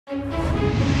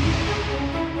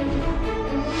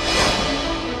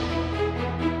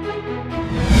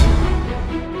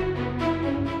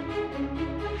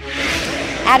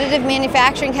Additive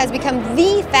manufacturing has become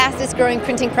the fastest growing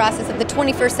printing process of the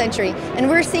 21st century, and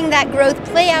we're seeing that growth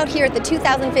play out here at the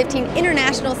 2015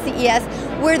 International CES,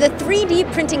 where the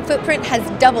 3D printing footprint has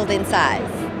doubled in size.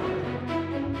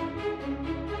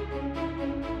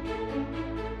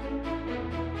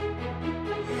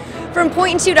 From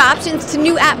point-and-shoot options to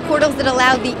new app portals that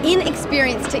allow the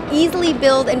inexperienced to easily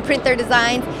build and print their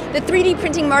designs, the 3D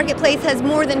printing marketplace has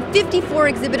more than 54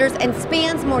 exhibitors and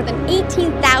spans more than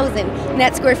 18,000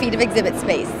 net square feet of exhibit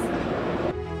space.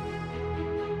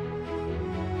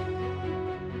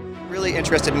 Really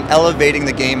interested in elevating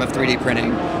the game of 3D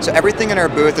printing. So everything in our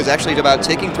booth is actually about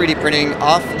taking 3D printing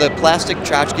off the plastic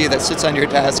tchotchke that sits on your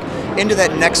desk into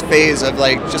that next phase of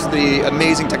just the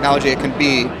amazing technology it can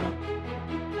be.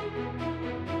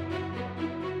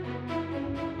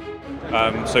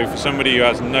 So for somebody who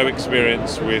has no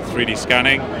experience with 3D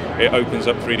scanning, it opens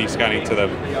up 3D scanning to them.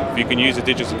 If you can use a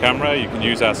digital camera, you can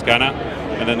use our scanner,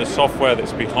 and then the software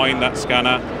that's behind that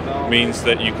scanner means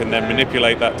that you can then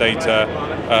manipulate that data,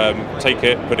 take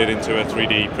it, put it into a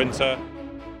 3D printer.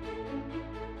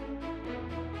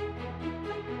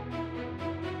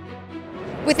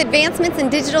 With advancements in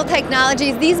digital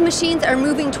technologies, these machines are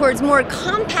moving towards more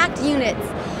compact units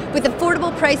with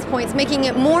affordable price points, making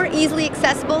it more easily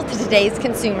accessible to today's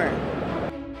consumer.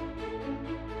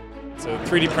 It's a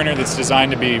 3D printer that's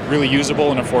designed to be really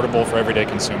usable and affordable for everyday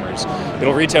consumers.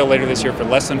 It'll retail later this year for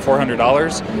less than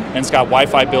 $400, and it's got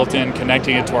Wi-Fi built in,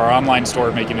 connecting it to our online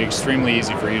store, making it extremely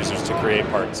easy for users to create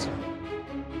parts.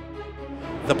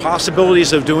 The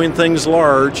possibilities of doing things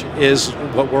large is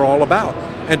what we're all about,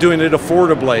 and doing it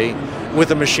affordably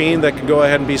with a machine that can go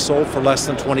ahead and be sold for less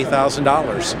than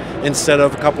 $20,000 instead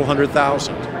of a couple $100,000.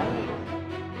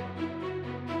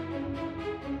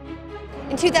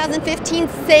 In 2015,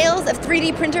 sales of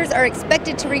 3D printers are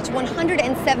expected to reach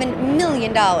 $107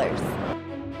 million.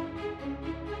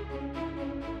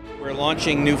 We're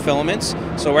launching new filaments,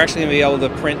 so we're actually going to be able to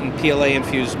print in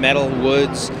PLA-infused metal,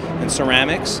 woods, and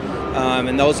ceramics,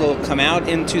 and those will come out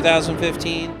in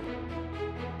 2015.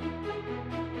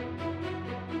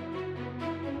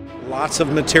 Lots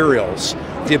of materials,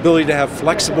 the ability to have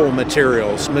flexible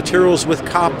materials, materials with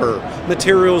copper,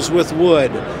 materials with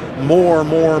wood, more,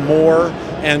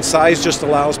 and size just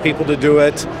allows people to do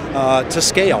it to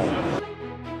scale.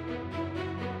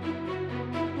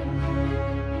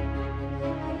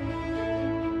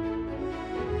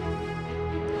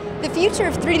 The future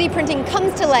of 3D printing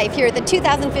comes to life here at the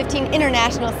 2015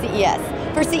 International CES.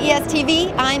 For CES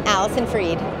TV, I'm Allison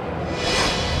Freed.